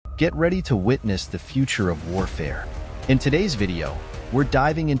Get ready to witness the future of warfare. In today's video, we're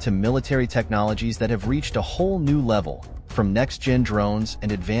diving into military technologies that have reached a whole new level, from next-gen drones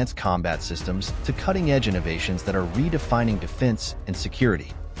and advanced combat systems to cutting-edge innovations that are redefining defense and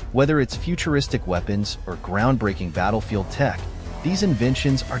security. Whether it's futuristic weapons or groundbreaking battlefield tech, these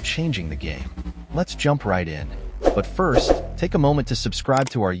inventions are changing the game. Let's jump right in. But first, take a moment to subscribe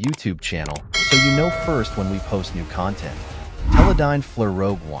to our YouTube channel so you know first when we post new content. Teledyne FLIR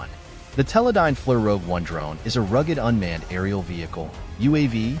Rogue 1. The Teledyne FLIR Rogue 1 drone is a rugged unmanned aerial vehicle,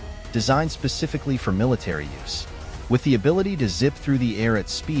 UAV, designed specifically for military use. With the ability to zip through the air at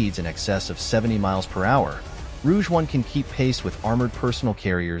speeds in excess of 70 miles per hour, Rouge 1 can keep pace with armored personal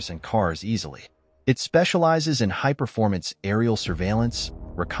carriers and cars easily. It specializes in high-performance aerial surveillance,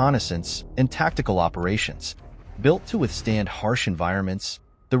 reconnaissance, and tactical operations. Built to withstand harsh environments,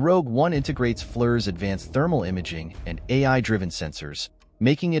 the Rogue 1 integrates FLIR's advanced thermal imaging and AI-driven sensors,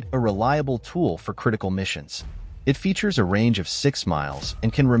 making it a reliable tool for critical missions. It features a range of 6 miles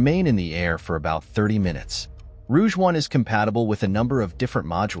and can remain in the air for about 30 minutes. Rouge 1 is compatible with a number of different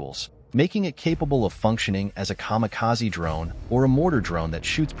modules, making it capable of functioning as a kamikaze drone or a mortar drone that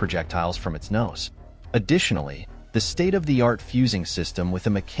shoots projectiles from its nose. Additionally, the state-of-the-art fusing system with a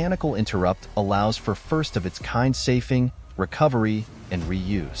mechanical interrupt allows for first-of-its-kind safing, recovery, and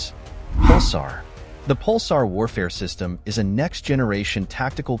reuse. Pulsar. The Pulsar warfare system is a next-generation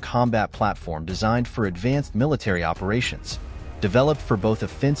tactical combat platform designed for advanced military operations. Developed for both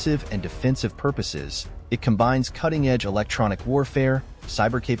offensive and defensive purposes, it combines cutting-edge electronic warfare,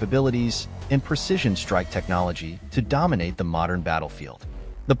 cyber capabilities, and precision strike technology to dominate the modern battlefield.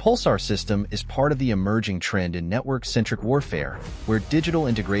 The Pulsar system is part of the emerging trend in network-centric warfare, where digital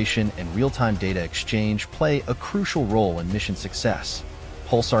integration and real-time data exchange play a crucial role in mission success.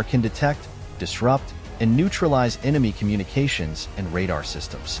 Pulsar can detect, disrupt, and neutralize enemy communications and radar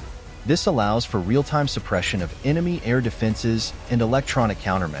systems. This allows for real-time suppression of enemy air defenses and electronic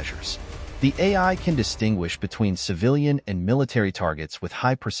countermeasures. The AI can distinguish between civilian and military targets with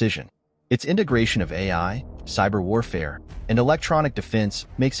high precision. Its integration of AI, cyber warfare, and electronic defense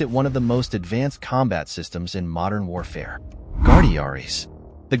makes it one of the most advanced combat systems in modern warfare. Guardiares.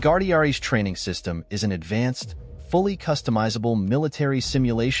 The Guardiares training system is an advanced, fully customizable military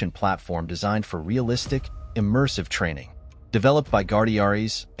simulation platform designed for realistic, immersive training. Developed by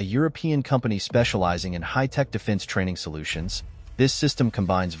Guardiares, a European company specializing in high-tech defense training solutions, this system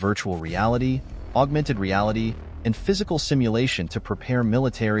combines virtual reality, augmented reality, and physical simulation to prepare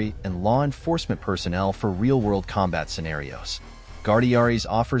military and law enforcement personnel for real-world combat scenarios. Guardiares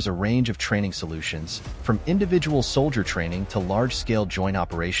offers a range of training solutions, from individual soldier training to large-scale joint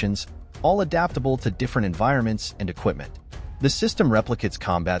operations, all adaptable to different environments and equipment. The system replicates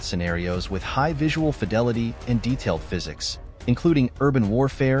combat scenarios with high visual fidelity and detailed physics, including urban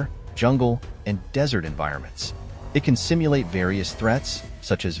warfare, jungle, and desert environments. It can simulate various threats,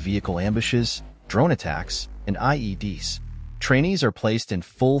 such as vehicle ambushes, drone attacks, and IEDs. Trainees are placed in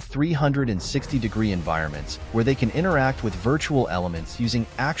full 360-degree environments where they can interact with virtual elements using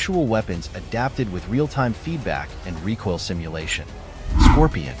actual weapons adapted with real-time feedback and recoil simulation.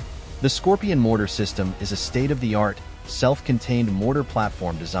 Scorpion. The Scorpion mortar system is a state-of-the-art, self-contained mortar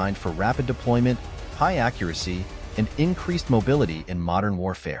platform designed for rapid deployment, high accuracy, and increased mobility in modern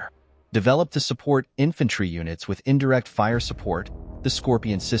warfare. Developed to support infantry units with indirect fire support, the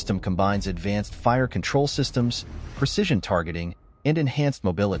Scorpion system combines advanced fire control systems, precision targeting, and enhanced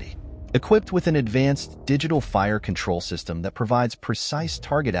mobility. Equipped with an advanced digital fire control system that provides precise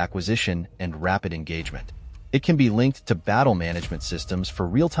target acquisition and rapid engagement. It can be linked to battle management systems for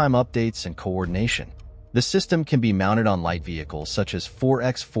real-time updates and coordination. The system can be mounted on light vehicles such as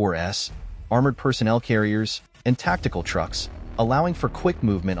 4x4s, armored personnel carriers, and tactical trucks, allowing for quick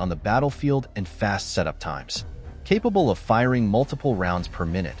movement on the battlefield and fast setup times. Capable of firing multiple rounds per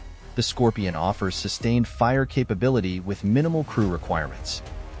minute, the Scorpion offers sustained fire capability with minimal crew requirements.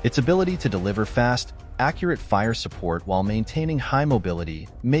 Its ability to deliver fast, accurate fire support while maintaining high mobility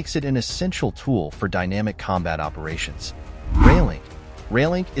makes it an essential tool for dynamic combat operations. Railink.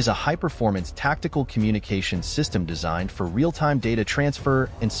 Railink is a high-performance tactical communications system designed for real-time data transfer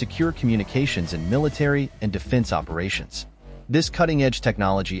and secure communications in military and defense operations. This cutting-edge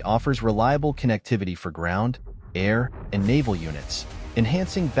technology offers reliable connectivity for ground, air, and naval units,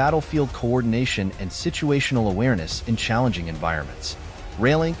 enhancing battlefield coordination and situational awareness in challenging environments.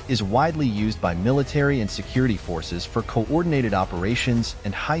 Railink is widely used by military and security forces for coordinated operations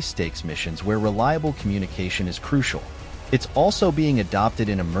and high-stakes missions where reliable communication is crucial. It's also being adopted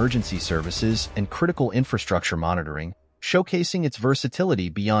in emergency services and critical infrastructure monitoring, showcasing its versatility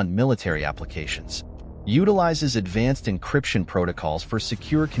beyond military applications. utilizes advanced encryption protocols for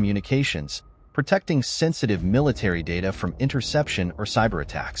secure communications, protecting sensitive military data from interception or cyber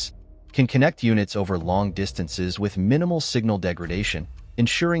attacks. Can connect units over long distances with minimal signal degradation,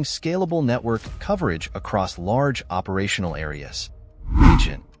 ensuring scalable network coverage across large operational areas.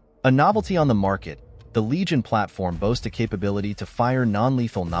 Legion. A novelty on the market, the Legion platform boasts a capability to fire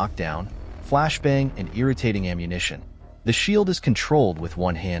non-lethal knockdown, flashbang, and irritating ammunition. The shield is controlled with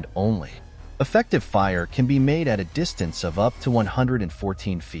one hand only. Effective fire can be made at a distance of up to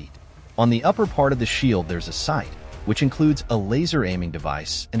 114 feet. On the upper part of the shield there's a sight, which includes a laser aiming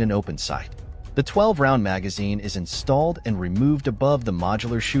device and an open sight. The 12-round magazine is installed and removed above the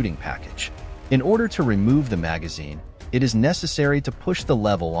modular shooting package. In order to remove the magazine, it is necessary to push the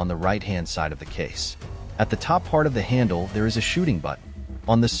level on the right-hand side of the case. At the top part of the handle there is a shooting button.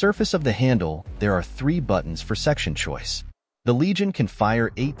 On the surface of the handle there are 3 buttons for section choice. The Legion can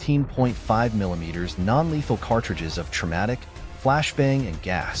fire 18.5mm non-lethal cartridges of traumatic, flashbang, and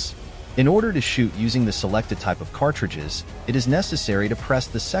gas. In order to shoot using the selected type of cartridges, it is necessary to press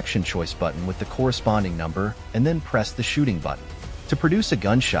the section choice button with the corresponding number and then press the shooting button. To produce a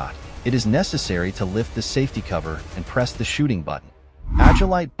gunshot, it is necessary to lift the safety cover and press the shooting button.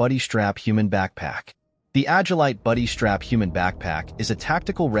 Agilite Buddy Strap Human Backpack. The Agilite Buddy Strap Human Backpack is a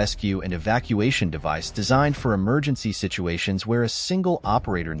tactical rescue and evacuation device designed for emergency situations where a single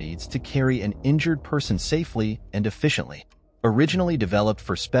operator needs to carry an injured person safely and efficiently. Originally developed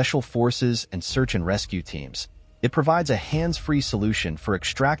for special forces and search and rescue teams, it provides a hands-free solution for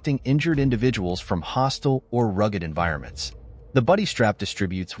extracting injured individuals from hostile or rugged environments. The buddy strap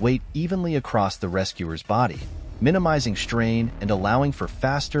distributes weight evenly across the rescuer's body, minimizing strain and allowing for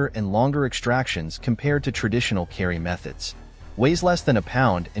faster and longer extractions compared to traditional carry methods. Weighs less than a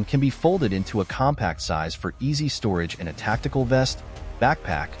pound and can be folded into a compact size for easy storage in a tactical vest,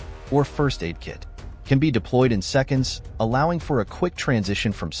 backpack, or first aid kit. Can be deployed in seconds, allowing for a quick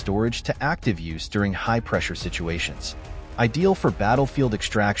transition from storage to active use during high-pressure situations. Ideal for battlefield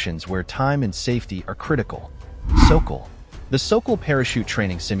extractions where time and safety are critical. Sokol. The Sokol Parachute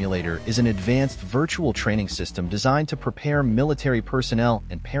Training Simulator is an advanced virtual training system designed to prepare military personnel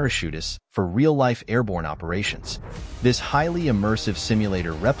and parachutists for real-life airborne operations. This highly immersive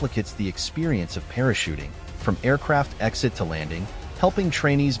simulator replicates the experience of parachuting, from aircraft exit to landing, helping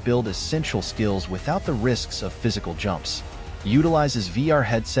trainees build essential skills without the risks of physical jumps. Utilizes VR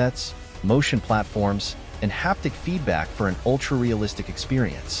headsets, motion platforms, and haptic feedback for an ultra-realistic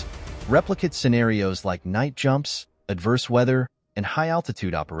experience. Replicates scenarios like night jumps, adverse weather, and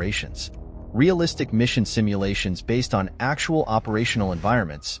high-altitude operations. Realistic mission simulations based on actual operational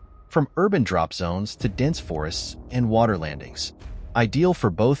environments, from urban drop zones to dense forests and water landings. Ideal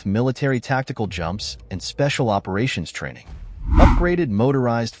for both military tactical jumps and special operations training. Upgraded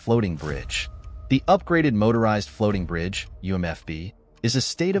Motorized Floating Bridge. The Upgraded Motorized Floating Bridge, UMFB, is a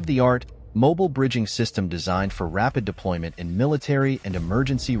state-of-the-art, mobile bridging system designed for rapid deployment in military and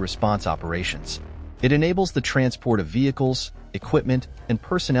emergency response operations. It enables the transport of vehicles, equipment, and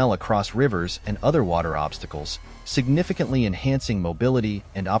personnel across rivers and other water obstacles, significantly enhancing mobility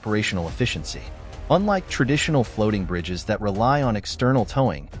and operational efficiency. Unlike traditional floating bridges that rely on external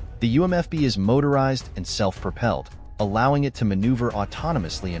towing, the UMFB is motorized and self-propelled, allowing it to maneuver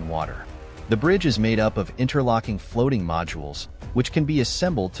autonomously in water. The bridge is made up of interlocking floating modules, which can be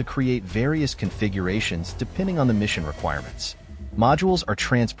assembled to create various configurations depending on the mission requirements. Modules are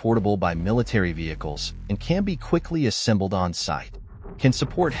transportable by military vehicles and can be quickly assembled on site. Can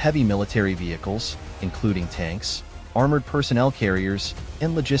support heavy military vehicles, including tanks, armored personnel carriers,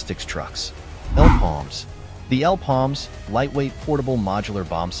 and logistics trucks. LPOMS. The LPOMS, Lightweight Portable Modular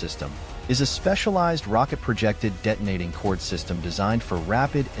Bomb System, is a specialized rocket-projected detonating cord system designed for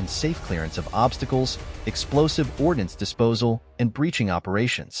rapid and safe clearance of obstacles, explosive ordnance disposal, and breaching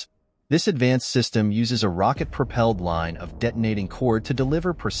operations. This advanced system uses a rocket-propelled line of detonating cord to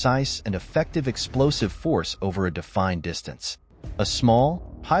deliver precise and effective explosive force over a defined distance. A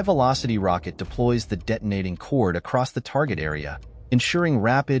small, high-velocity rocket deploys the detonating cord across the target area, ensuring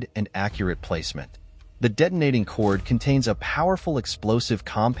rapid and accurate placement. The detonating cord contains a powerful explosive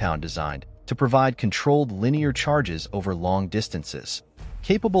compound designed to provide controlled linear charges over long distances,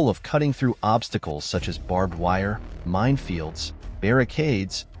 capable of cutting through obstacles such as barbed wire, minefields,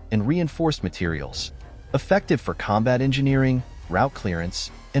 barricades, and reinforced materials. Effective for combat engineering, route clearance,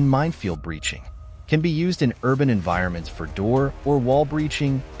 and minefield breaching. Can be used in urban environments for door or wall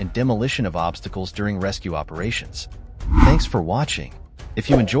breaching and demolition of obstacles during rescue operations. Thanks for watching. If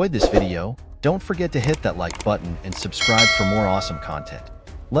you enjoyed this video, don't forget to hit that like button and subscribe for more awesome content.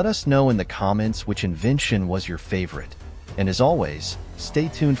 Let us know in the comments which invention was your favorite. And as always, stay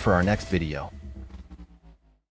tuned for our next video.